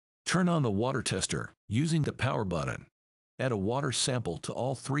Turn on the water tester using the power button. Add a water sample to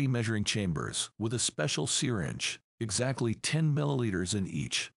all 3 measuring chambers with a special syringe, exactly 10 milliliters in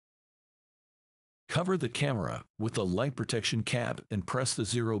each. Cover the camera with the light protection cap and press the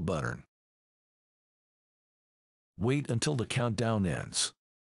 0 button. Wait until the countdown ends.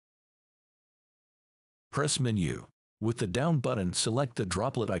 Press Menu. With the down button, select the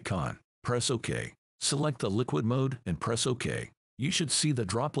droplet icon. Press OK. Select the liquid mode and press OK. You should see the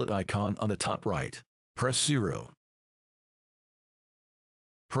droplet icon on the top right. Press 0.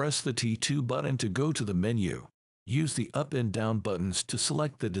 Press the T2 button to go to the menu. Use the up and down buttons to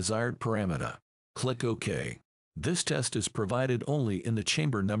select the desired parameter. Click OK. This test is provided only in the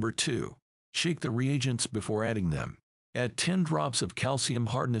chamber number 2. Shake the reagents before adding them. Add 10 drops of calcium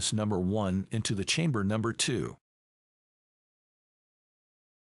hardness number 1 into the chamber number 2.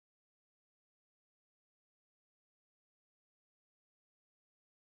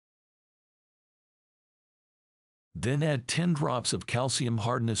 Then add 10 drops of calcium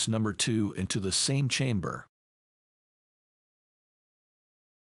hardness number 2 into the same chamber.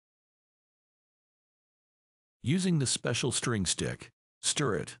 Using the special stirring stick,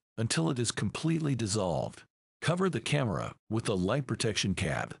 stir it until it is completely dissolved. Cover the camera with the light protection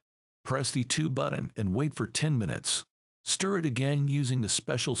cap. Press the 2 button and wait for 10 minutes. Stir it again using the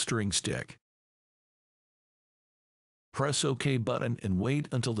special stirring stick. Press OK button and wait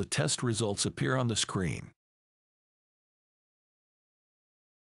until the test results appear on the screen.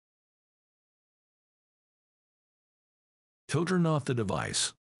 To turn off the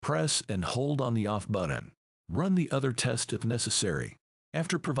device, press and hold on the off button. Run the other test if necessary.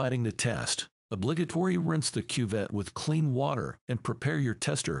 After providing the test, obligatory rinse the cuvette with clean water and prepare your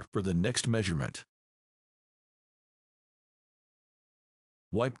tester for the next measurement.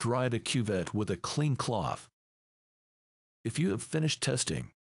 Wipe dry the cuvette with a clean cloth. If you have finished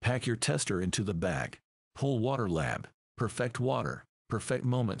testing, pack your tester into the bag. PoolWaterLAB. Perfect water, perfect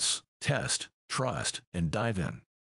moments. Test, trust, and dive in.